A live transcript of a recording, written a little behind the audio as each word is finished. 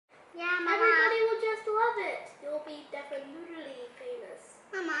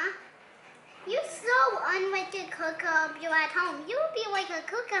unlike to cook up you at home. You be like a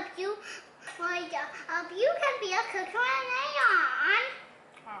cook up. You like you can be a cooker and aeon.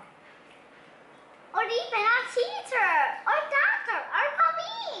 Or even a teacher, or doctor, or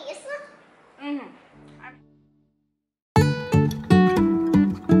police.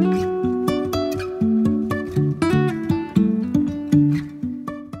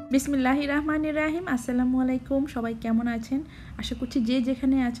 বিসমিল্লাহিররহমানিররহিম। আসসালামু আলাইকুম। সবাই কেমন আছেন? আশা করছি যে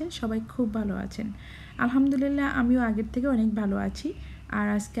যেখানে আছেন সবাই খুব ভালো আছেন। আলহামদুলিল্লাহ আমিও আগের থেকে অনেক ভালো আছি। আর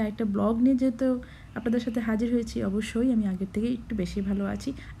আজকে একটা ব্লগ নিয়ে যেহেতু আপনাদের সাথে হাজির হয়েছি, অবশ্যই আমি আগের থেকে একটু বেশি ভালো আছি।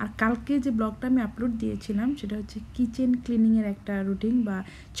 আর কালকে যে ব্লগটা আমি আপলোড দিয়েছিলাম সেটা হচ্ছে কিচেন ক্লিনিংয়ের একটা রুটিন বা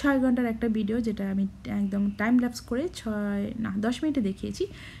 6 ঘন্টার একটা ভিডিও, যেটা আমি একদম টাইম ল্যাপস করে 10 মিনিটে দেখিয়েছি।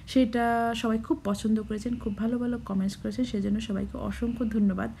 সেটা সবাই খুব পছন্দ করেছেন, খুব ভালো ভালো কমেন্টস করেছেন, সেজন্য সবাইকে অসংখ্য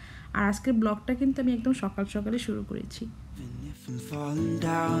ধন্যবাদ। আর আজকের ব্লগটা কিন্তু আমি একদম সকাল সকালে শুরু করেছি।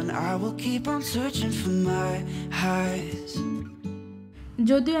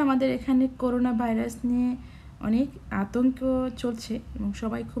 যদিও আমাদের এখানে করোনা ভাইরাস নিয়ে অনেক আতঙ্ক চলছে এবং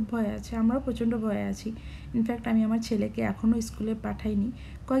সবাই খুব ভয়ে আছে, আমরাও প্রচণ্ড ভয়ে আছি। ইনফ্যাক্ট আমি আমার ছেলেকে এখনও স্কুলে পাঠাইনি,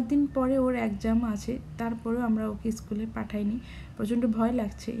 কয়েকদিন পরে ওর এক্সাম আছে, তারপরেও আমরা ওকে স্কুলে পাঠাইনি। প্রচণ্ড ভয়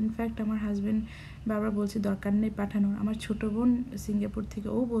লাগছে। ইনফ্যাক্ট আমার হাজব্যান্ড বারবার বলছে দরকার নেই পাঠানোর। আমার ছোটো বোন সিঙ্গাপুর থেকে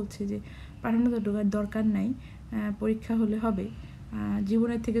ও বলছে যে পাঠানো তো দরকার নাই, পরীক্ষা হলে হবে,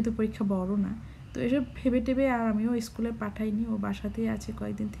 জীবনের থেকে তো পরীক্ষা বড় না। তো এসব ভেবে টেবে আর আমিও স্কুলে পাঠাইনি, ও বাসাতেই আছে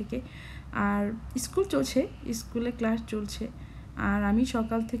কয়েকদিন থেকে। আর স্কুল চলছে, স্কুলে ক্লাস চলছে। আর আমি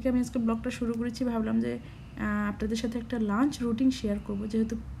সকাল থেকে আমি আজকে ব্লগটা শুরু করেছি, ভাবলাম যে আপনাদের সাথে একটা লাঞ্চ রুটিন শেয়ার করব,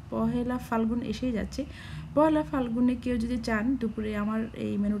 যেহেতু পহেলা ফাল্গুন এসেই যাচ্ছে। পহেলা ফাল্গুনে কেউ যদি চান দুপুরে আমার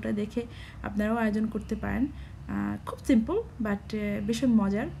এই মেনুটা দেখে আপনারাও আয়োজন করতে পারেন। খুব সিম্পল বাট ভীষণ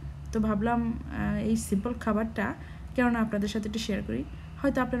মজার। তো ভাবলাম এই সিম্পল খাবারটা কেননা আপনাদের সাথে একটু শেয়ার করি।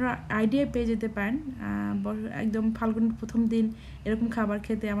 হয়তো আপনারা আইডিয়া পেয়ে যেতে পারেন। একদম ফাল্গুনের প্রথম দিন এরকম খাবার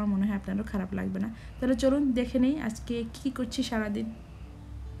খেতে আমার মনে হয় আপনারও খারাপ লাগবে না। তাহলে চলুন দেখে নেই আজকে কী করছি সারাদিন।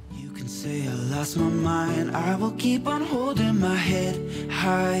 You can say I lost my mind, I will keep on holding my head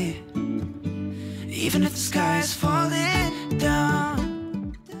high, even if the sky is falling down.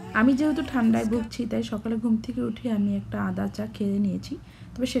 আমি যেহেতু ঠান্ডায় ভুগছি তাই সকালে ঘুম থেকে উঠে আমি একটা আদা চা খেয়ে নিয়েছি।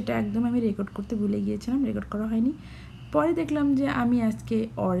 তবে সেটা একদম আমি রেকর্ড করতে ভুলে গিয়েছিলাম, রেকর্ড করা হয়নি। পরে দেখলাম যে আমি আজকে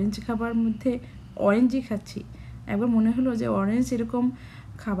অরেঞ্জ খাবার মধ্যে অরেঞ্জই খাচ্ছি। একবার মনে হলো যে অরেঞ্জ এরকম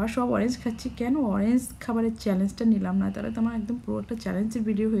খাবার সব অরেঞ্জ খাচ্ছি, কেন অরেঞ্জ খাবারের চ্যালেঞ্জটা নিলাম না, তাহলে তো আমার একদম পুরো একটা চ্যালেঞ্জের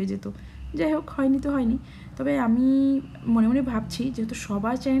ভিডিও হয়ে যেত। যাই হোক, হয়নি তো হয়নি। তবে আমি মনে মনে ভাবছি, যেহেতু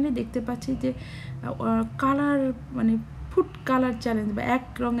সবার চ্যানেলে দেখতে পাচ্ছি যে কালার মানে ফুড কালার চ্যালেঞ্জ বা এক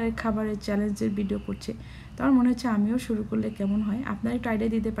রঙের খাবারের চ্যালেঞ্জের ভিডিও করছে, তো আমার মনে হচ্ছে আমিও শুরু করলে কেমন হয়। আপনারা একটু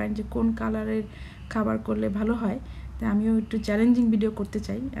আইডিয়া দিতে পারেন যে কোন কালারের খাবার করলে ভালো হয়। তাই আমিও একটু চ্যালেঞ্জিং ভিডিও করতে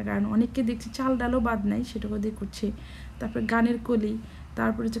চাই, কারণ অনেককে দেখছি চাল ডালও বাদ নাই সেটাকে দিয়ে করছে। তারপরে গানের কলি,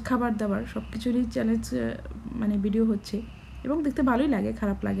 তারপরে হচ্ছে খাবার দাবার, সব কিছুরই চ্যালেঞ্জ মানে ভিডিও হচ্ছে এবং দেখতে ভালোই লাগে,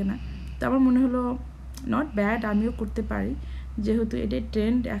 খারাপ লাগে না। তো আমার মনে হলো নট ব্যাড, আমিও করতে পারি, যেহেতু এটাই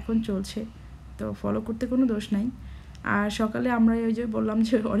ট্রেন্ড এখন চলছে, তো ফলো করতে কোনো দোষ নাই। আর সকালে আমরা ওই যে বললাম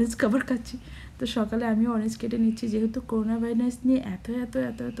যে অরেঞ্জ খাবার খাচ্ছি, তো সকালে আমিও অরেঞ্জ কেটে নিচ্ছি। যেহেতু করোনা ভাইরাস নিয়ে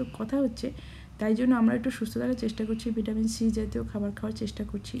এত কথা হচ্ছে, তাই জন্য আমরা একটু সুস্থ থাকার চেষ্টা করছি, ভিটামিন সি জাতীয় খাবার খাওয়ার চেষ্টা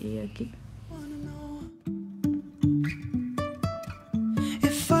করছি, এই আর কি।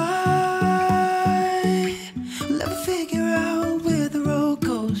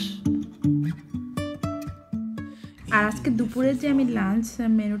 আর আজকে দুপুরে যে আমি লাঞ্চ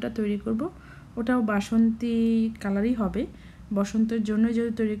মেনুটা তৈরি করব ওটাও বাসন্তী কালারই হবে। বসন্তের জন্য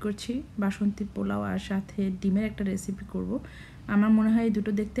যেহেতু তৈরি করছি, বাসন্তী পোলাও আর সাথে ডিমের একটা রেসিপি করব। আমার মনে হয় এই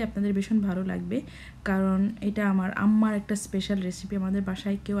দুটো দেখতে আপনাদের ভীষণ ভালো লাগবে, কারণ এটা আমার আম্মার একটা স্পেশাল রেসিপি। আমাদের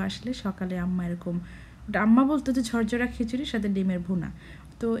বাসায় কেউ আসলে সকালে আম্মা এরকম, ওটা আম্মা বলতো যে ঝরঝরা খিচুড়ি সাথে ডিমের ভুনা।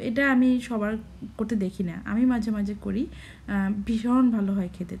 তো এটা আমি সবার করতে দেখি না, আমি মাঝে মাঝে করি, ভীষণ ভালো হয়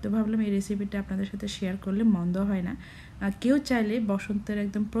খেতে। তো ভাবলাম এই রেসিপিটা আপনাদের সাথে শেয়ার করলে মন্দ হয় না। কেউ চাইলে বসন্তের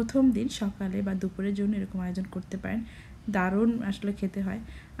একদম প্রথম দিন সকালে বা দুপুরের জন্য এরকম আয়োজন করতে পারেন, দারুণ আসলে খেতে হয়।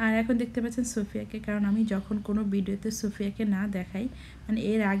 আর এখন দেখতে পাচ্ছেন সোফিয়াকে, কারণ আমি যখন কোনো ভিডিওতে সোফিয়াকে না দেখাই, মানে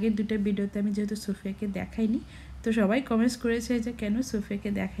এর আগের দুটো ভিডিওতে আমি যেহেতু সোফিয়াকে দেখাইনি, তো সবাই কমেন্টস করেছে যে কেন সোফিয়াকে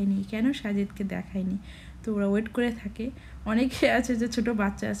দেখাইনি, কেন সাজিদকে দেখাইনি। তো ওরা ওয়েট করে থাকে, অনেকে আছে যে ছোটো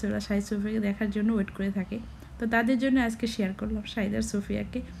বাচ্চা আছে, ওরা সাহিদ সোফিয়াকে দেখার জন্য ওয়েট করে থাকে। তো তাদের জন্য আজকে শেয়ার করলাম সাহিদ আর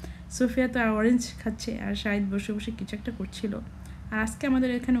সোফিয়াকে। সোফিয়া তো অরেঞ্জ খাচ্ছে আর সাহিদ বসে বসে কিছু একটা করছিল। আর আজকে আমাদের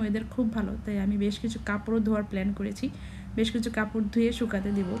এখানে ওয়েদার খুব ভালো, তাই আমি বেশ কিছু কাপড়ও ধোয়ার প্ল্যান করেছি, বেশ কিছু কাপড় ধুয়ে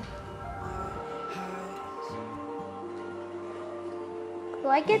শুকাতে দিব।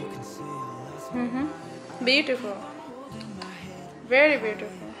 Like it? Beautiful. Very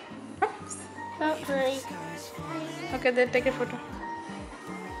beautiful. Don't worry. Okay, then take a photo.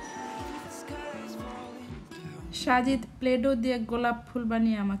 Sajid Play-Doh দিয়ে গোলাপ ফুল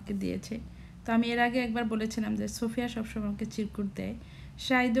বানিয়ে আমাকে দিয়েছে। তো আমি এর আগে একবার বলেছিলাম যে সোফিয়া সবসময় আমাকে চিরকুট দেয়,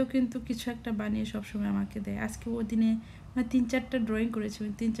 শাহিদও কিন্তু কিছু একটা বানিয়ে সবসময় আমাকে দেয়। আজকে ও দিনে মানে 3-4টা ড্রয়িং করেছি,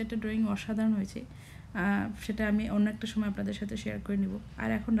 3-4টা ড্রয়িং অসাধারণ হয়েছে। সেটা আমি অন্য একটা সময় আপনাদের সাথে শেয়ার করে নেব। আর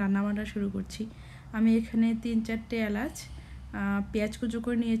এখন রান্নাবান্না শুরু করছি। আমি এখানে 3-4টে এলাচ, পেঁয়াজ কুচো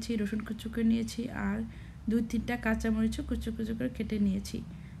করে নিয়েছি, রসুন কুচো করে নিয়েছি, আর 2-3টা কাঁচামরিচও কুচো কুচো করে কেটে নিয়েছি।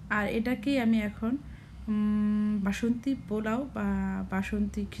 আর এটাকেই আমি এখন বাসন্তী পোলাও বা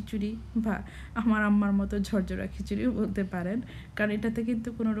বাসন্তী খিচুড়ি বা আমার আম্মার মতো ঝরঝরা খিচুড়িও বলতে পারেন, কারণ এটাতে কিন্তু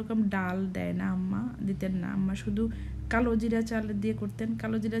কোনো রকম ডাল দেয় না, আম্মা দিতেন না। আম্মা শুধু কালো জিরা চাল দিয়ে করতেন।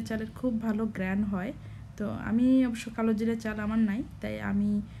 কালো জিরা চালের খুব ভালো গ্রান হয়। তো আমি অবশ্য কালো জিরা চাল আমার নাই, তাই আমি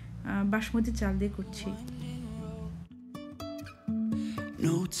বাসমতি চাল দিয়ে করছি।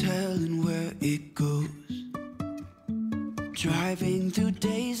 No telling where it goes, driving through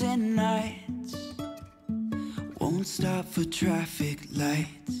days and nights, won't stop for traffic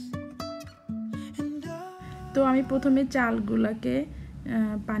lights. তো আমি প্রথমে চালগুলোকে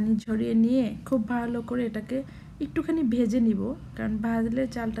পানি ঝরিয়ে নিয়ে খুব ভালো করে এটাকে একটুখানি ভেজে নিব, কারণ ভাজলে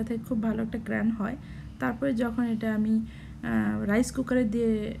চালটা থেকে খুব ভালো একটা গ্রান হয়। তারপরে যখন এটা আমি রাইস কুকারে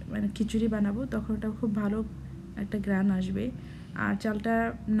দিয়ে মানে খিচুড়ি বানাবো, তখন ওটা খুব ভালো একটা গ্রান আসবে। আর চালটা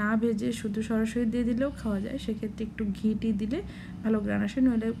না ভেজে শুধু সরাসরি দিয়ে দিলেও খাওয়া যায়, সেক্ষেত্রে একটু ঘিটি দিলে ভালো গ্রান আসে,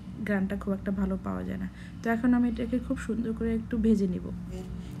 নইলে গ্রানটা খুব একটা ভালো পাওয়া যায় না। তো এখন আমি এটাকে খুব সুন্দর করে একটু ভেজে নিব।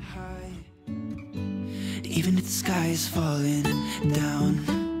 Even if the sky is falling down,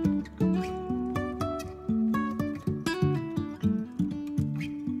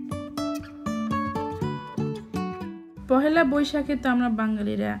 পহেলা বৈশাখে তো আমরা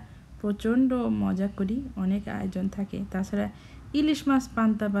বাঙালিরা প্রচণ্ড মজা করি, অনেক আয়োজন থাকে। তাছাড়া ইলিশ মাছ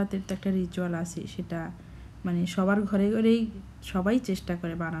পান্তা ভাতের তো একটা রিচুয়াল আছে, সেটা মানে সবার ঘরে ঘরেই সবাই চেষ্টা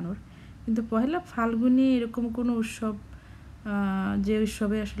করে বানানোর। কিন্তু পহেলা ফাল্গুনে এরকম কোনো উৎসব, যে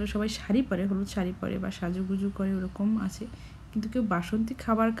উৎসবে আসলে সবাই শাড়ি পরে, হলুদ শাড়ি পরে বা সাজুগুজু করে, ওরকম আছে। কিন্তু কেউ বাসন্তী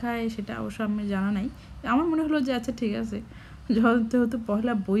খাবার খায় সেটা অবশ্য আমি জানা নাই। আমার মনে হলো যে আচ্ছা ঠিক আছে, যেহেতু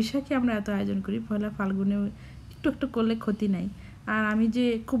পহেলা বৈশাখে আমরা এত আয়োজন করি, পহেলা ফাল্গুনেও একটু একটু করলে ক্ষতি নাই। আর আমি যে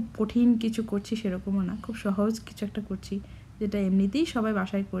খুব কঠিন কিছু করছি সেরকমও না, খুব সহজ কিছু একটা করছি, যেটা এমনিতেই সবাই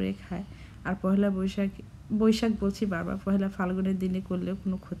বাসায় করে খায়। আর পহেলা বৈশাখ বলছি বারবার, পহেলা ফাল্গুনের দিনে করলেও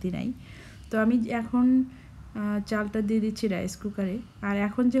কোনো ক্ষতি নাই। তো আমি এখন চালটা দিয়ে দিচ্ছি রাইস কুকারে। আর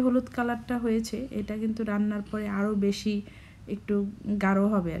এখন যে হলুদ কালারটা হয়েছে, এটা কিন্তু রান্নার পরে আরও বেশি একটু গাঢ়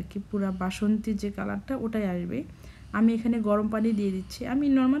হবে আর কি, পুরা বাসন্তী যে কালারটা ওটাই আসবে। আমি এখানে গরম পানি দিয়ে দিচ্ছি। আমি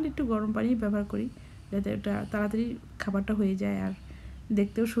নর্মালি একটু গরম পানি ব্যবহার করি, যাতে ওটা তাড়াতাড়ি খাবারটা হয়ে যায়, আর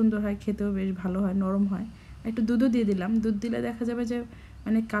দেখতেও সুন্দর হয়, খেতেও বেশ ভালো হয়, নরম হয়। একটু দুধও দিয়ে দিলাম। দুধ দিলে দেখা যাবে যে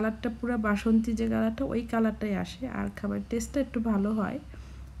মানে কালারটা পুরো বাসন্তী যে কালারটা, ওই কালারটাই আসে, আর খাবারের টেস্টটা একটু ভালো হয়।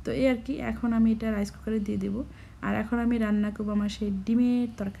 তো এই আর কি। এখন আমি এটা রাইস কুকারে দিয়ে দেবো। আর এখন আমি রান্না করবো আমার সেই ডিমের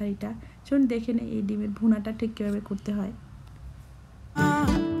তরকারিটা। চলুন দেখে নিই এই ডিমের ভুনাটা ঠিক কীভাবে করতে হয়।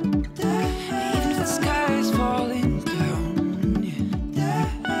 even if the sky is falling down,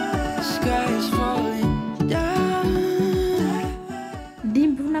 the sky is falling down. ডিম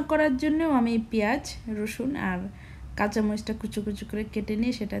ভুনা করার জন্যও আমি পেঁয়াজ, রসুন আর কাঁচামরিচটা কুচো কুচো করে কেটে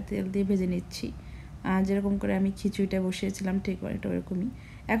নিয়ে সেটা তেল দিয়ে ভেজে নিচ্ছি, যেরকম করে আমি খিচুড়িটা বসিয়েছিলাম ঠিক অনেকটা ওরকমই।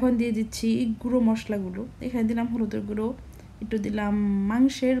 এখন দিয়ে দিচ্ছি গুঁড়ো মশলাগুলো। এখানে দিলাম হলুদের গুঁড়ো, একটু দিলাম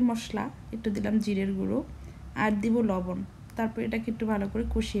মাংসের মশলা, একটু দিলাম জিরের গুঁড়ো, আর দিব লবণ। তারপর এটাকে একটু ভালো করে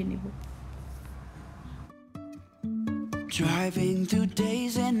কষিয়ে নিব। Driving through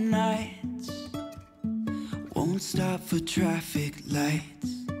days and nights, won't stop for traffic lights.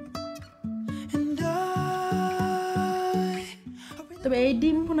 তবে এই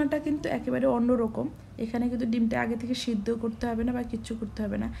ডিম ভুনাটা কিন্তু একেবারে অন্যরকম। এখানে কিন্তু ডিমটা আগে থেকে সিদ্ধ করতে হবে না বা কিচ্ছু করতে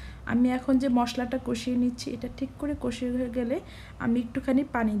হবে না। আমি এখন যে মশলাটা কষিয়ে নিচ্ছি, এটা ঠিক করে কষিয়ে হয়ে গেলে আমি একটুখানি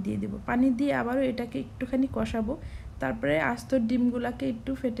পানি দিয়ে দেবো। পানি দিয়ে আবারও এটাকে একটুখানি কষাবো। তারপরে আস্ত ডিমগুলোকে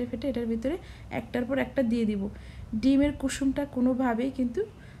একটু ফেটে ফেটে এটার ভিতরে একটার পর একটা দিয়ে দিব। ডিমের কুসুমটা কোনোভাবেই কিন্তু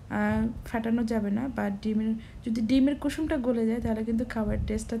ফাটানো যাবে না, বা যদি ডিমের কুসুমটা গলে যায় তাহলে কিন্তু খাবারের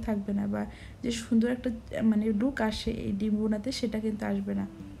টেস্টটা থাকবে না, বা যে সুন্দর একটা মানে লুক আসে এই ডিম বোনাতে, সেটা কিন্তু আসবে না।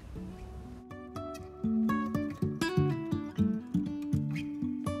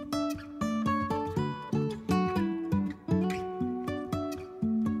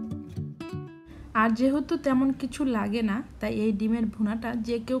 আর যেহেতু তেমন কিছু লাগে না, তাই এই ডিমের ভুনাটা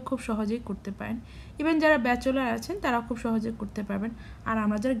যে কেউ খুব সহজেই করতে পারেন। ইভেন যারা ব্যাচেলর আছেন তারা খুব সহজে করতে পারবেন। আর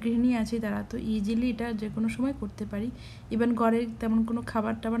আমরা যারা গৃহিণী আছি তারা তো ইজিলি এটা যে কোনো সময় করতে পারি। ইভেন ঘরে তেমন কোনো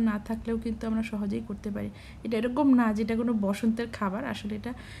খাবার টাবার না থাকলেও কিন্তু আমরা সহজেই করতে পারি। এটা এরকম না যেটা কোনো বসন্তের খাবার, আসলে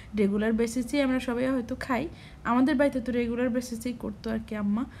এটা রেগুলার বেসিসেই আমরা সবাই হয়তো খাই। আমাদের বাড়িতে তো রেগুলার বেসিসেই করতো আর কি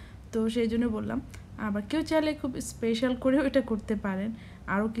আম্মা, তো সেই জন্য বললাম। আবার কেউ চাইলে খুব স্পেশাল করেও এটা করতে পারেন,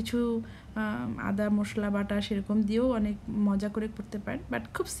 আরও কিছু আদা মশলা বাটা সেরকম দিয়েও অনেক মজা করে করতে পারেন। বাট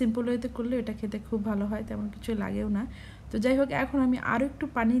খুব সিম্পল ওয়েতে করলে এটা খেতে খুব ভালো হয়, তেমন কিছু লাগেও না। তো যাই হোক, এখন আমি আরও একটু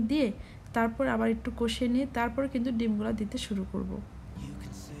পানি দিয়ে তারপর আবার একটু কষিয়ে নিয়ে তারপর কিন্তু ডিমগুলো দিতে শুরু করব।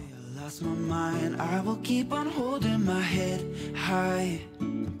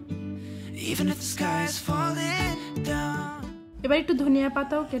 এবার একটু ধনিয়া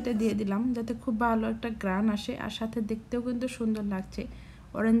পাতাও কেটে দিয়ে দিলাম যাতে খুব ভালো একটা গ্রান আসে, আর সাথে দেখতেও কিন্তু সুন্দর লাগছে।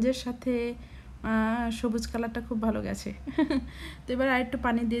 অরেঞ্জের সাথে সবুজ কালারটা খুব ভালো গেছে। তো এবার আর একটু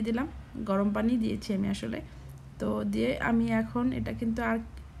পানি দিয়ে দিলাম, গরম পানি দিয়েছি আমি আসলে। তো দিয়ে আমি এখন এটা কিন্তু আর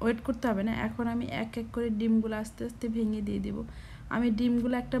ওয়েট করতে হবে না, এখন আমি এক এক করে ডিমগুলো আস্তে আস্তে ভেঙে দিয়ে দিব। আমি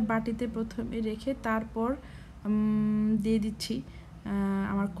ডিমগুলো একটা বাটিতে প্রথমে রেখে তারপর দিয়ে দিচ্ছি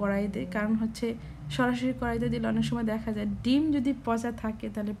আমার কড়াইতে, কারণ হচ্ছে সরাসরি কড়াইতে দিলে অনেক সময় দেখা যায় ডিম যদি পচা থাকে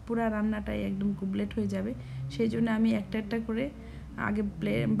তাহলে পুরো রান্নাটাই একদম গুবলেট হয়ে যাবে। সেই জন্য আমি একটা একটা করে আগে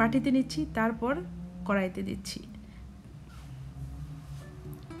বাটিতে নিচ্ছি, তারপর কড়াইতে দিচ্ছি।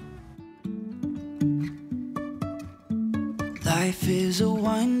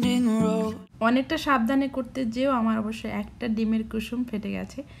 অনেকটা সাবধানে করতে যেও আমার অবশ্য একটা ডিমের কুসুম ফেটে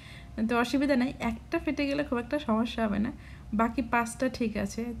গেছে, তো অসুবিধা নাই, একটা ফেটে গেলে খুব একটা সমস্যা হবে না, বাকি 5টা ঠিক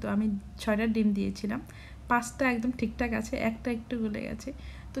আছে। তো আমি 6টা ডিম দিয়েছিলাম, 5টা একদম ঠিকঠাক আছে, একটা একটু গলে গেছে।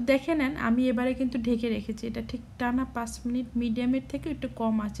 তো দেখে নেন আমি এবারে কিন্তু ঢেকে রেখেছি, এটা ঠিক টানা 5 মিনিট মিডিয়ামের থেকে একটু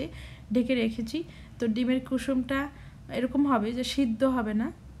কম আছে ঢেকে রেখেছি। তো ডিমের কুসুমটা এরকম হবে যে সিদ্ধ হবে না,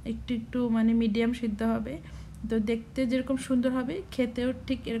 একটু একটু মানে মিডিয়াম সিদ্ধ হবে। তো দেখতে যেরকম সুন্দর হবে খেতেও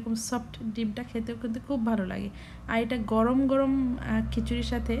ঠিক এরকম সফট, ডিমটা খেতেও কিন্তু খুব ভালো লাগে। আর এটা গরম গরম খিচুড়ির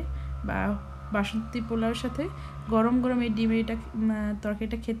সাথে বা বাসন্তী পোলাওর সাথে গরম গরম এই ডিমের এটা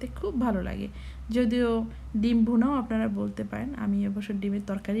তরকারিটা খেতে খুব ভালো লাগে। যদিও ডিম ভুনাও আপনারা বলতে পারেন, আমি অবশ্য ডিমের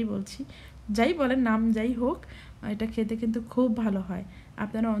তরকারি বলছি, যাই বলেন নাম যাই হোক, এটা খেতে কিন্তু খুব ভালো হয়।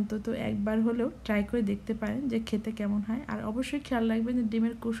 আপনারা অন্তত একবার হলেও ট্রাই করে দেখতে পারেন যে খেতে কেমন হয়। আর অবশ্যই খেয়াল রাখবেন যে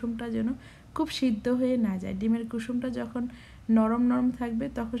ডিমের কুসুমটা যেন খুব সিদ্ধ হয়ে না যায়। ডিমের কুসুমটা যখন নরম নরম থাকবে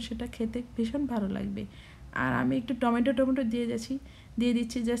তখন সেটা খেতে ভীষণ ভালো লাগবে। আর আমি একটু টমেটো দিয়ে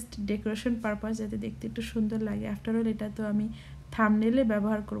দিচ্ছি জাস্ট ডেকোরেশন পারপাস, যাতে দেখতে একটু সুন্দর লাগে। আফটার অল এটা তো আমি থাম্বনেলে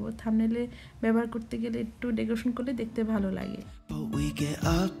ব্যবহার করব, থাম্বনেলে ব্যবহার করতে গেলে একটু ডেকোরেশন করলে দেখতে ভালো লাগে।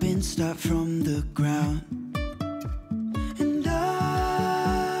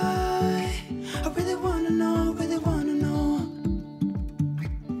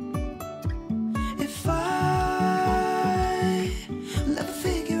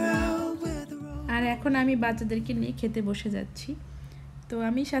 আর এখন আমি বাচ্চাদেরকে নিয়ে খেতে বসে যাচ্ছি। তো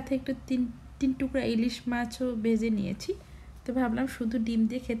আমি সাথে একটু তিন টুকরা ইলিশ মাছও ভেজে নিয়েছি। তো ভাবলাম শুধু ডিম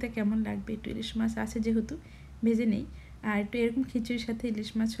দিয়ে খেতে কেমন লাগবে, একটু ইলিশ মাছ আছে যেহেতু ভেজে নেই। আর একটু এরকম খিচুড়ির সাথে ইলিশ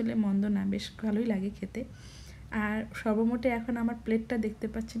মাছ হলে মন্দ না, বেশ ভালোই লাগে খেতে। আর সর্বমোটে এখন আমার প্লেটটা দেখতে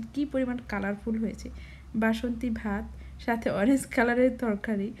পাচ্ছেন কি পরিমাণ কালারফুল হয়েছে। বাসন্তী ভাত, সাথে অরেঞ্জ কালারের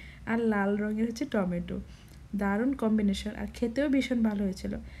তরকারি, আর লাল রঙের হচ্ছে টমেটো, দারুণ কম্বিনেশন, আর খেতেও ভীষণ ভালো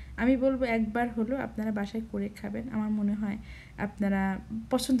হয়েছিল। আমি বলবো একবার হলো আপনারা বাসায় করে খাবেন, আমার মনে হয় আপনারা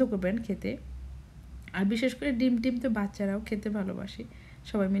পছন্দ করবেন খেতে। আর বিশেষ করে ডিম তো বাচ্চারাও খেতে ভালোবাসে,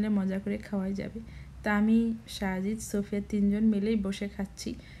 সবাই মিলে মজা করে খাওয়াই যাবে। তা আমি সাজিদ সোফিয়া 3জন মিলেই বসে খাচ্ছি।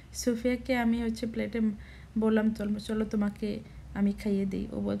 সোফিয়াকে আমি হচ্ছে প্লেটে বললাম চলো তোমাকে আমি খাইয়ে দিই,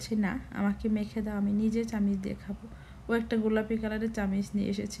 ও বলছে না আমাকে মেখে দাও, আমি নিজে চামিচ দিয়ে খাবো। ও একটা গোলাপি কালারের চামিচ নিয়ে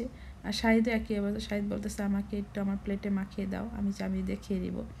এসেছে। আর শাহিদও একই অবস্থা, শাহিদ বলতেছে আমাকে একটু আমার প্লেটে মাখিয়ে দাও, আমি চামিচ দিয়ে খেয়ে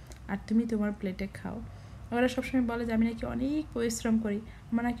দিব, আর তুমি তোমার প্লেটে খাও। ওরা সবসময় বলে যে আমি নাকি অনেক পরিশ্রম করি,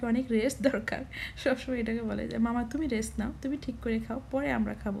 আমার নাকি অনেক রেস্ট দরকার। সবসময় এটাকে বলে যে মামা তুমি রেস্ট নাও, তুমি ঠিক করে খাও, পরে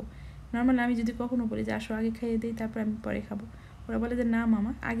আমরা খাবো। নর্মালি আমি যদি কখনো বলি যে আসো আগে খাইয়ে দিই তারপর আমি পরে খাবো, ওরা বলে যে না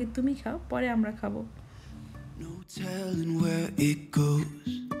মামা আগে তুমি খাও পরে আমরা খাবো। No telling where it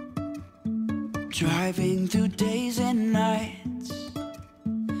goes, driving through days and nights,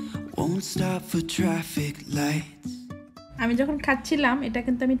 won't stop for traffic lights. আমি যখন খাচ্ছিলাম এটা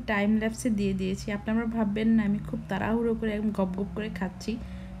কিন্তু আমি টাইম ল্যাপসে দিয়ে দিয়েছি, আপনারা ভাববেন না আমি খুব তাড়াহুড়ো করে একদম গপ গপ করে খাচ্ছি,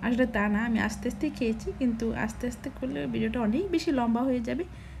 আসলে তা না, আমি আস্তে আস্তে খেয়েছি, কিন্তু আস্তে আস্তে করলে ভিডিওটা অনেক বেশি লম্বা হয়ে যাবে,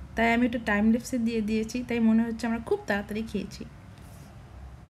 তাই আমি একটু টাইম ল্যাপসে দিয়ে দিয়েছি, তাই মনে হচ্ছে আমরা খুব তাড়াতাড়ি খেয়েছি।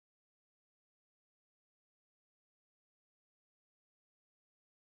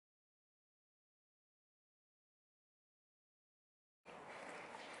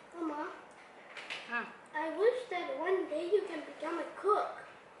 I wish that one day you can become a cook.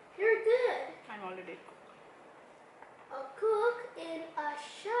 You're good. I'm already A cook in a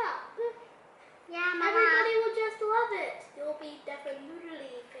shop. Yeah, Mama. Everybody will just love it. You'll be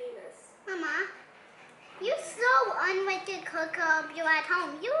definitely famous. Mama, you're so unlike a cook of you at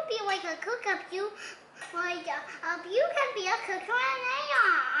home. You'll be like a cook of you. Like, you can be a cook on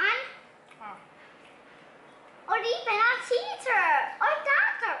Aeon. Or even a teacher, or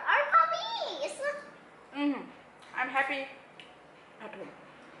doctor, or police. I'm happy at home.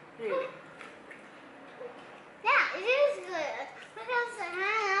 Really. Yeah, it is good. Because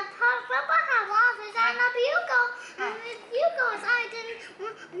Papa has office and a bugle. And with bugles, I didn't.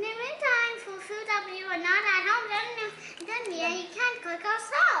 Many times for food that we were not at home, then yeah, you can't cook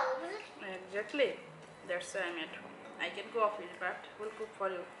ourselves. Exactly. That's why I'm at home. I can go office, but we'll cook for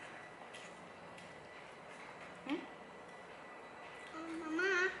you.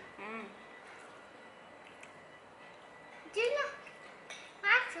 Mama. Do you know?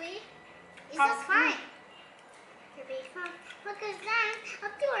 Actually, it's fine. To be fun. Because then,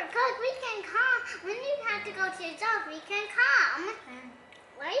 up to our cook, we can come. When you have to go to your job, we can come.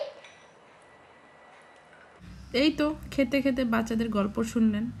 Right? এই তো খেতে খেতে বাচ্চাদের গল্প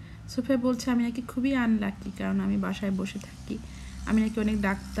শুনলেন। Sophia বলছে আমি নাকি খুবই আনলাকি, কারণ আমি বাসায় বসে থাকি। আমি নাকি অনেক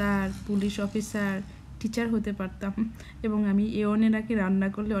ডাক্তার, পুলিশ অফিসার, টিচার হতে পারতাম, এবং আমি এওনে নাকি রান্না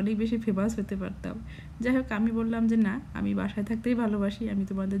করলে অনেক বেশি ফেমাস হতে পারতাম। যাই হোক, আমি বললাম যে না, আমি বাসায় থাকতেই ভালোবাসি, আমি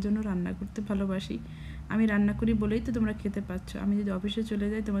তোমাদের জন্য রান্না করতে ভালোবাসি। আমি রান্না করি বলেই তো তোমরা খেতে পাচ্ছ। আমি যদি অফিসে চলে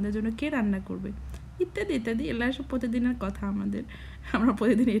যাই, তোমাদের জন্য কে রান্না করবে, ইত্যাদি ইত্যাদি। এগুলো সব প্রতিদিনের কথা আমাদের, আমরা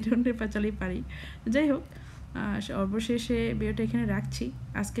প্রতিদিন এই ধরনের পেঁচালেই পারি। যাই হোক, অবশেষে ভিডিওটা এখানে রাখছি।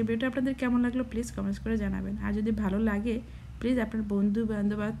 আজকের ভিডিওটা আপনাদের কেমন লাগলো প্লিজ কমেন্টস করে জানাবেন। আর যদি ভালো লাগে প্লিজ আপনার বন্ধু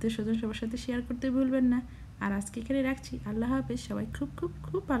বান্ধব আত্মীয় স্বজন সবার সাথে শেয়ার করতে ভুলবেন না। আর আজকে এখানে রাখছি। আল্লাহ হাফেজ। সবাই খুব খুব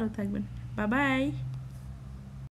খুব ভালো থাকবেন। Bye bye.